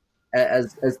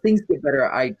 as things get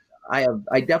better, I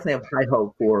definitely have high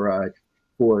hope for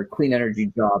clean energy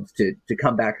jobs to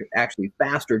come back actually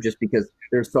faster, just because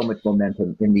there's so much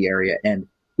momentum in the area. And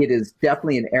it is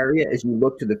definitely an area, as you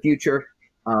look to the future,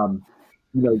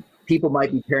 people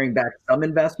might be paring back some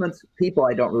investments. People,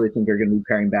 I don't really think are going to be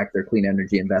paring back their clean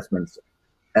energy investments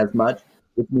as much,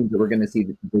 which means that we're going to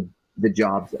see the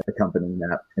jobs accompanying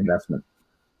that investment.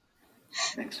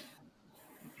 Thanks.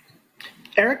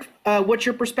 Eric, what's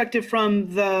your perspective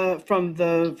from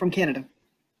Canada?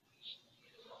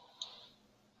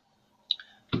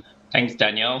 Thanks,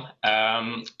 Daniel.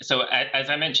 So as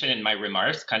I mentioned in my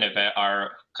remarks,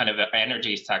 our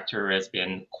energy sector has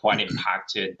been quite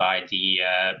impacted by the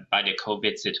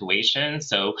COVID situation.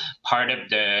 So part of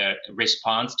the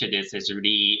response to this is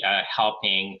really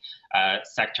helping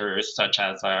sectors such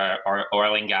as our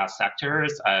oil and gas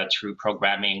sectors through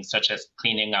programming such as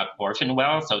cleaning up orphan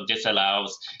wells. So this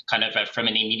allows from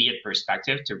an immediate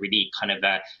perspective to really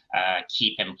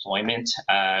keep employment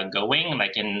going,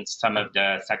 like in some of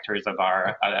the sectors of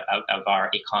our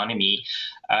economy.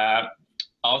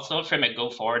 Also, from a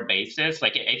go-forward basis,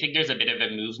 I think there's a bit of a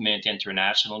movement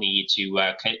internationally to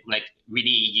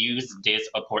really use this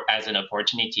as an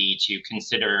opportunity to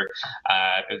consider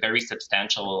very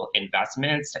substantial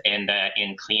investments in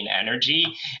clean energy.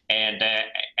 And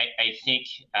I think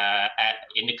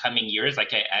in the coming years, I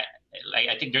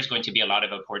think there's going to be a lot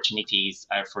of opportunities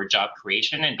for job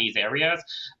creation in these areas.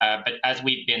 But as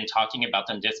we've been talking about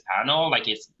on this panel,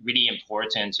 it's really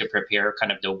important to prepare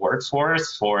the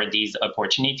workforce for these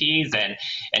opportunities. And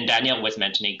Daniel was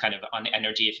mentioning on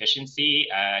energy efficiency,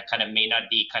 may not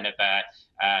be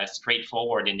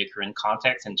straightforward in the current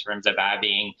context in terms of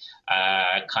having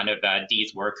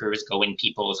these workers go in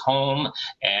people's home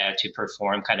to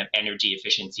perform energy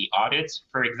efficiency audits,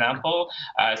 for example.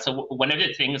 So one of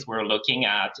the things we're looking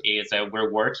at is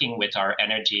we're working with our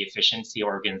energy efficiency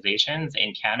organizations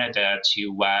in Canada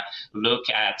to look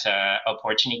at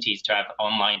opportunities to have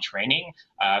online training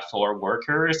for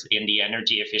workers in the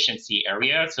energy efficiency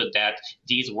area, so that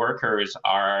these workers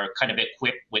are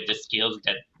equipped with the skills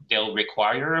that they'll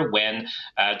require when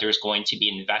there's going to be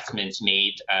investments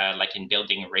made, like in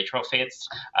building retrofits,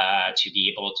 to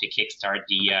be able to kickstart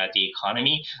the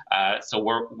economy. So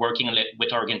we're working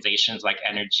with organizations like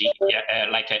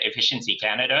Efficiency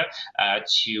Canada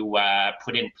to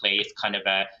put in place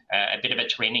a bit of a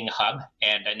training hub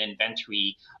and an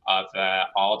inventory of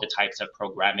all the types of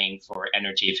programming for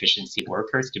energy efficiency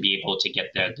workers to be able to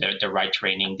get the right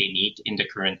training they need in the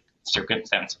current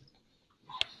circumstances.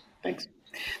 Thanks.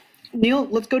 Neil,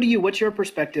 let's go to you. What's your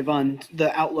perspective on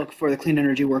the outlook for the clean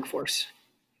energy workforce?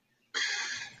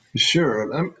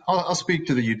 Sure. I'll speak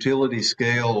to the utility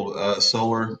scale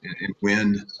solar and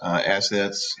wind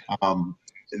assets.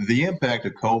 The impact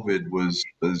of COVID was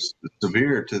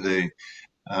severe to the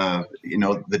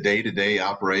the day-to-day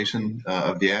operation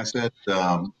of the asset,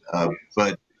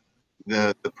 but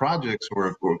the projects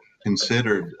were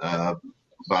considered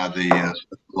by the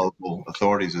local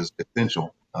authorities as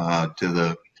essential to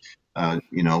the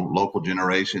local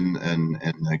generation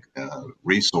and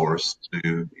resource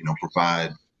to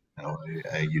provide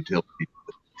a utility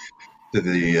to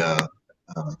the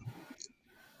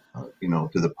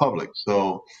to the public.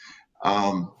 So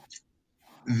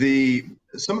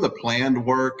some of the planned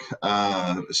work,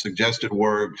 suggested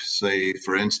work, say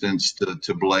for instance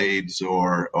to blades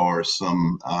or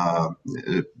some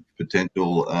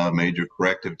potential major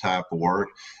corrective type of work,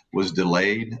 was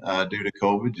delayed due to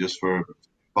COVID, just for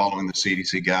following the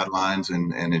CDC guidelines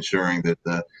and ensuring that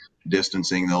the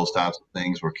distancing, those types of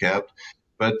things were kept.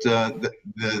 But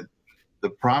the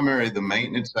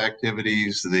maintenance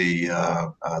activities,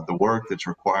 the work that's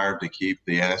required to keep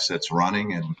the assets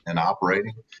running and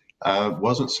operating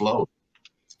wasn't slowed.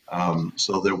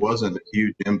 So there wasn't a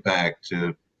huge impact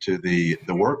to the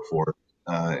workforce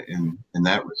in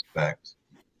that respect.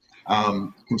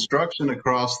 Construction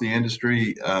across the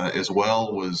industry as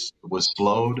well was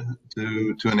slowed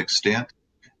to an extent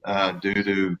due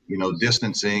to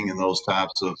distancing and those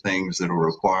types of things that are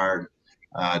required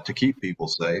to keep people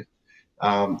safe.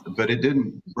 But it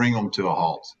didn't bring them to a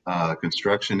halt.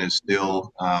 Construction has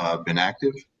still been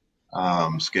active.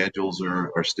 Schedules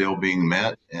are still being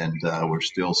met, and we're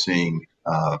still seeing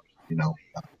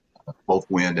both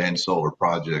wind and solar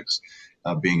projects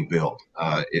being built.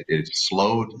 It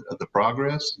slowed the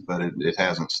progress, but it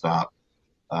hasn't stopped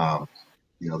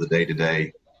the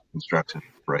day-to-day construction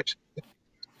operation.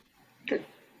 Good.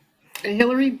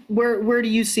 Hillary, where do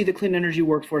you see the clean energy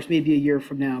workforce maybe a year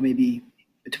from now, maybe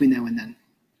between now and then?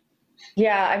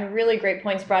 Yeah, I mean, really great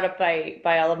points brought up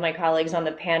by all of my colleagues on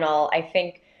the panel. I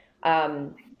think,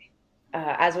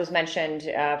 as was mentioned,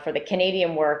 for the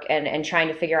Canadian work and trying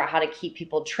to figure out how to keep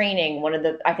people training, one of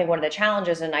the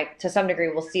challenges, and to some degree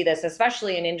we'll see this,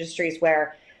 especially in industries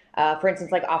where, for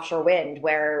instance, like offshore wind,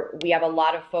 where we have a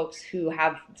lot of folks who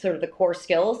have sort of the core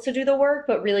skills to do the work,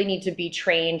 but really need to be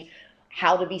trained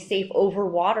how to be safe over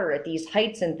water at these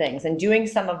heights and things, and doing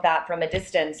some of that from a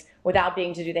distance without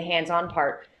being to do the hands-on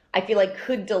part, I feel like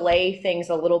could delay things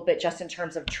a little bit just in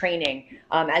terms of training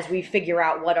as we figure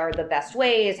out what are the best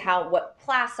ways, what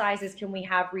class sizes can we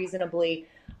have reasonably.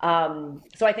 So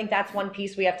I think that's one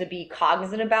piece we have to be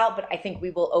cognizant about, but I think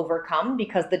we will overcome,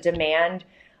 because the demand,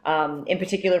 in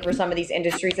particular for some of these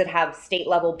industries that have state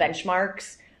level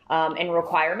benchmarks and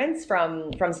requirements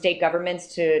from state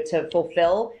governments to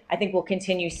fulfill, I think we'll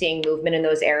continue seeing movement in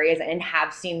those areas, and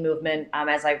have seen movement,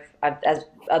 as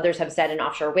others have said, in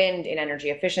offshore wind, in energy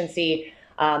efficiency,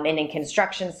 and in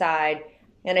construction side.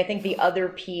 And I think the other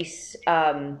piece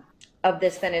of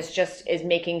this then is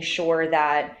making sure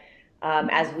that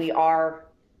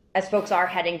as folks are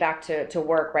heading back to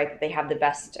work, right, that they have the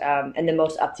best and the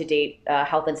most up-to-date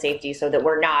health and safety, so that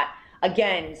we're not,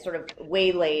 again, sort of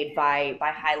waylaid by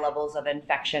high levels of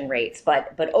infection rates.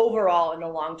 But overall, in the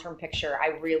long-term picture,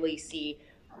 I really see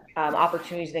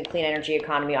opportunities in the clean energy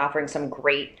economy offering some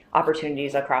great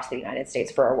opportunities across the United States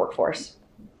for our workforce.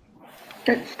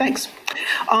 Okay, thanks.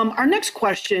 Our next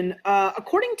question,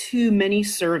 according to many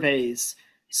surveys,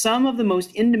 some of the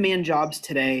most in-demand jobs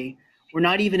today were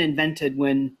not even invented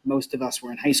when most of us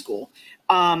were in high school.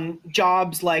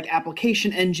 Jobs like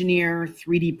application engineer,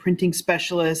 3D printing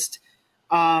specialist.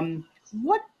 Do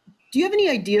you have any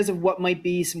ideas of what might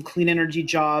be some clean energy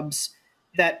jobs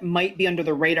that might be under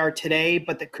the radar today,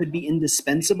 but that could be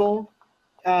indispensable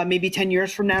maybe 10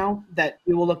 years from now, that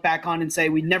we will look back on and say,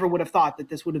 we never would have thought that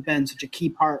this would have been such a key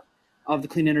part of the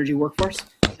clean energy workforce?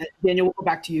 Daniel, we'll go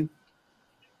back to you.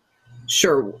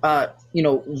 Sure.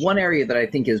 One area that I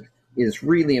think is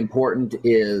really important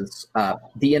is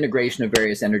the integration of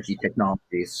various energy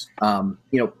technologies.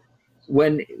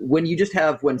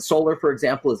 When solar, for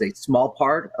example, is a small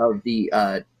part of the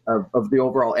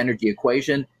overall energy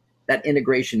equation, that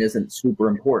integration isn't super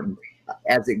important.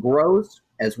 As it grows,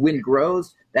 as wind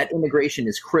grows, that integration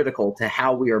is critical to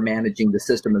how we are managing the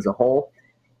system as a whole.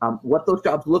 What those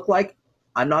jobs look like,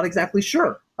 I'm not exactly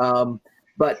sure.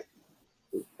 But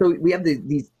so we have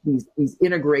these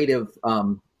integrative,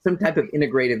 some type of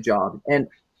integrative job, and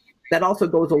that also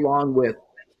goes along with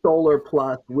solar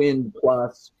plus wind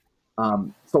plus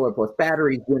solar plus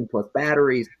batteries, wind plus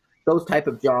batteries, those type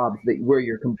of jobs where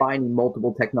you're combining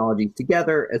multiple technologies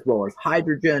together, as well as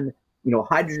hydrogen,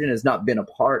 hydrogen has not been a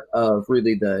part of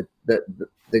really the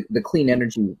clean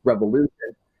energy revolution.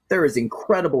 There is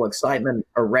incredible excitement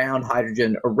around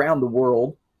hydrogen around the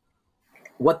world.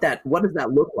 What does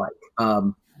that look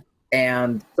like?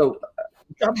 And so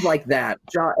jobs like that,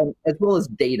 as well as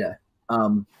data.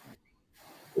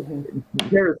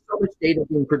 There is so much data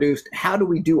being produced. How do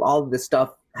we do all of this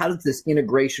stuff? How does this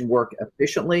integration work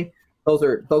efficiently? Those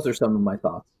are some of my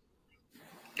thoughts.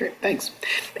 Great, thanks.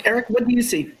 Eric, what do you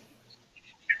see?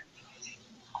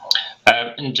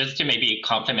 And just to maybe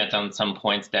comment on some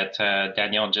points that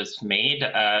Daniel just made,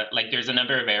 like there's a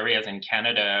number of areas in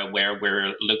Canada where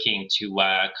we're looking to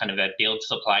kind of build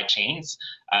supply chains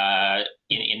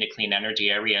in the clean energy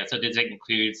area. So this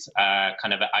includes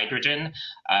kind of hydrogen,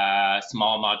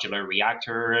 small modular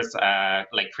reactors,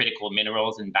 like critical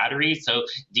minerals and batteries. So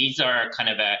these are kind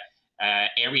of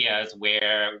areas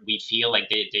where we feel like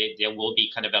there will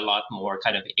be kind of a lot more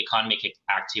kind of economic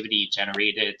activity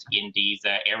generated in these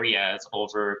areas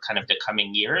over kind of the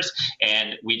coming years.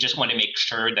 And we just want to make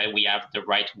sure that we have the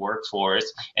right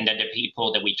workforce and that the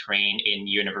people that we train in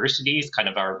universities kind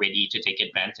of are ready to take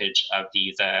advantage of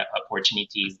these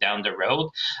opportunities down the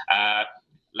road.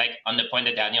 Like on the point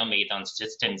that Daniel made on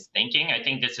systems thinking, I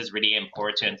think this is really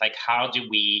important. Like how do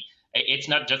we, it's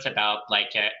not just about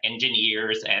like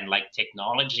engineers and like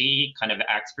technology kind of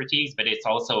expertise, but it's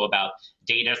also about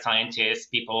data scientists,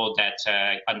 people that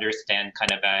understand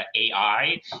kind of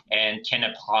AI and can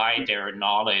apply their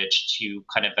knowledge to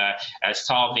kind of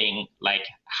solving like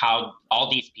how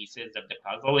all these pieces of the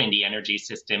puzzle in the energy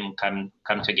system come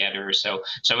together. So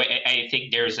I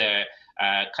think there's a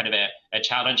kind of a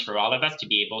challenge for all of us to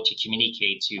be able to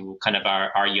communicate to kind of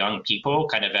our young people,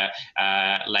 kind of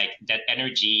like that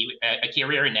energy, a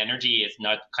career in energy is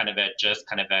not kind of just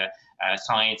kind of a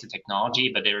science and technology,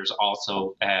 but there's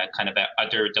also kind of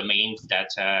other domains that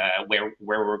where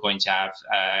we're going to have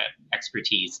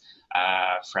expertise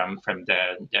from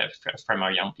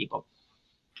our young people.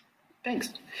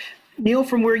 Thanks. Neil,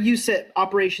 from where you sit,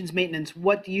 operations maintenance,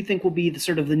 what do you think will be the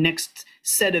sort of the next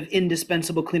set of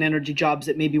indispensable clean energy jobs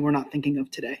that maybe we're not thinking of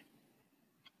today?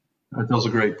 Those are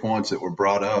great points that were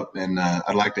brought up, and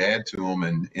I'd like to add to them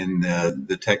in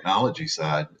the technology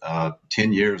side.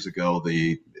 10 years ago,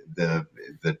 the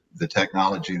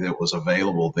technology that was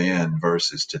available then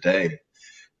versus today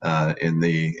in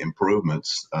the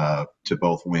improvements to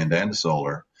both wind and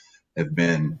solar have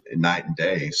been night and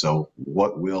day. So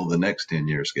what will the next 10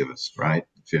 years give us, right?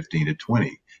 15 to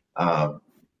 20.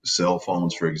 Cell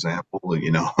phones, for example,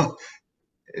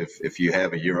 if you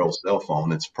have a year-old cell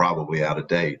phone, it's probably out of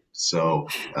date. So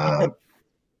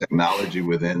technology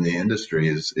within the industry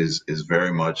is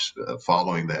very much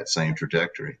following that same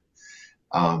trajectory.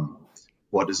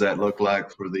 What does that look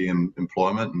like for the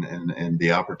employment and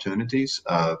the opportunities?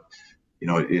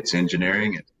 It's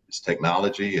engineering, it's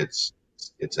technology, it's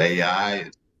AI,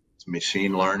 it's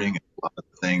machine learning, a lot of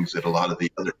the things that a lot of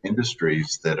the other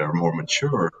industries that are more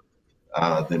mature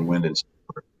than wind and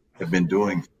solar have been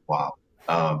doing for a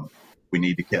while. We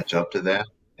need to catch up to that,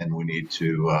 and we need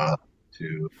to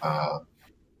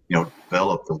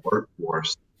develop the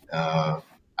workforce.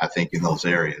 I think in those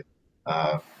areas,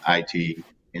 IT,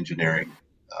 engineering,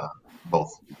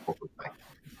 both.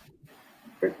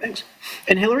 Great, thanks.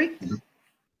 And Hillary? Mm-hmm.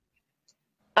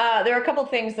 There are a couple of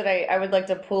things that I would like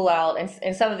to pull out,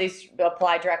 and some of these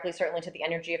apply directly, certainly to the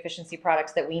energy efficiency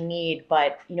products that we need.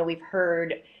 But we've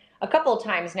heard a couple of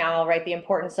times now, right, the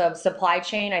importance of supply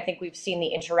chain. I think we've seen the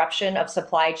interruption of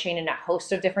supply chain in a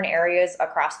host of different areas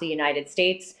across the United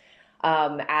States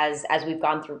as we've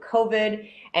gone through COVID,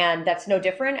 and that's no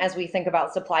different as we think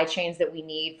about supply chains that we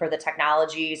need for the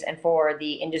technologies and for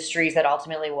the industries that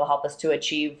ultimately will help us to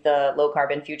achieve the low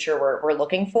carbon future we're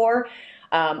looking for.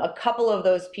 A couple of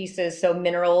those pieces, so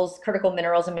minerals, critical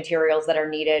minerals and materials that are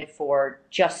needed for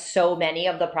just so many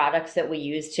of the products that we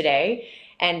use today,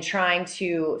 and trying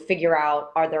to figure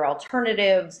out, are there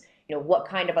alternatives? What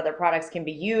kind of other products can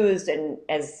be used, and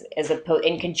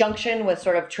in conjunction with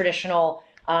sort of traditional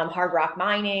hard rock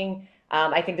mining.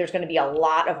 I think there's going to be a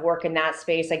lot of work in that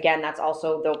space. Again,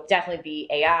 there'll definitely be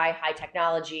AI, high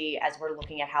technology, as we're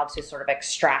looking at how to sort of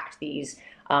extract these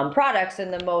products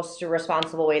in the most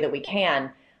responsible way that we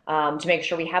can, to make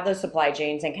sure we have those supply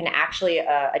chains and can actually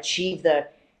achieve the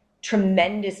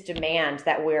tremendous demand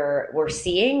that we're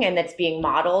seeing and that's being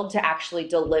modeled to actually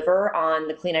deliver on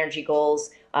the clean energy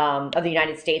goals of the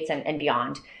United States and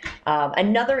beyond.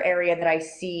 Another area that I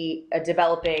see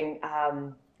developing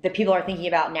that people are thinking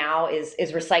about now is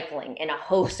recycling in a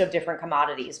host of different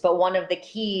commodities. But one of the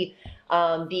key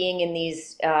being in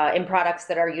these in products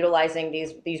that are utilizing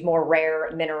these more rare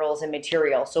minerals and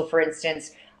materials. So for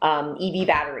instance, EV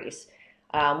batteries.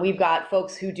 We've got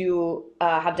folks who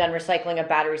have done recycling of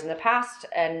batteries in the past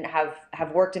and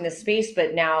have worked in this space,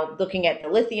 but now looking at the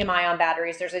lithium-ion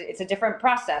batteries, it's a different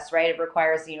process, right? It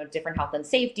requires different health and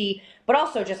safety, but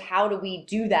also just how do we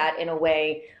do that in a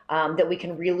way that we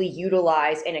can really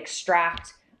utilize and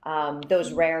extract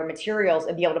those rare materials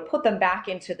and be able to put them back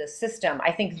into the system.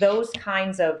 I think those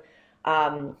kinds of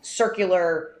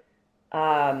circular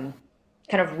kind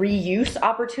of reuse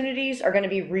opportunities are going to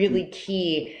be really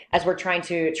key as we're trying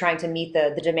to meet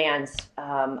the demands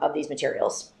of these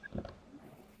materials.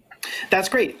 That's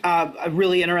great.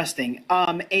 Really interesting.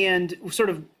 And sort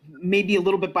of maybe a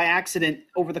little bit by accident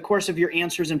over the course of your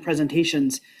answers and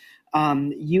presentations,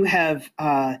 you have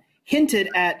hinted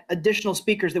at additional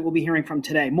speakers that we'll be hearing from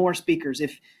today, more speakers.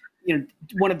 If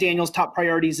one of Daniel's top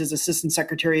priorities as Assistant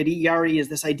Secretary at EERE is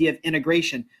this idea of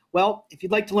integration. Well, if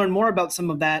you'd like to learn more about some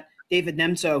of that, David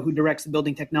Nemso, who directs the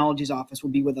Building Technologies Office, will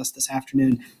be with us this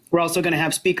afternoon. We're also going to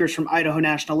have speakers from Idaho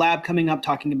National Lab coming up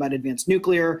talking about advanced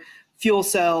nuclear, fuel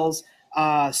cells,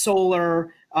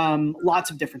 solar, lots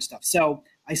of different stuff. So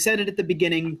I said it at the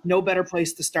beginning, no better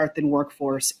place to start than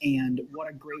workforce, and what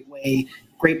a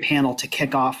great panel to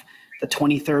kick off the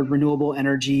 23rd Renewable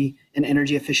Energy and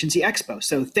Energy Efficiency Expo.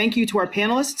 So thank you to our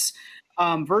panelists.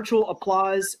 Virtual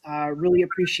applause, really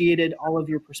appreciated all of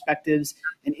your perspectives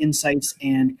and insights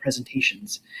and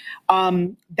presentations.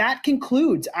 That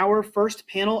concludes our first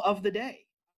panel of the day.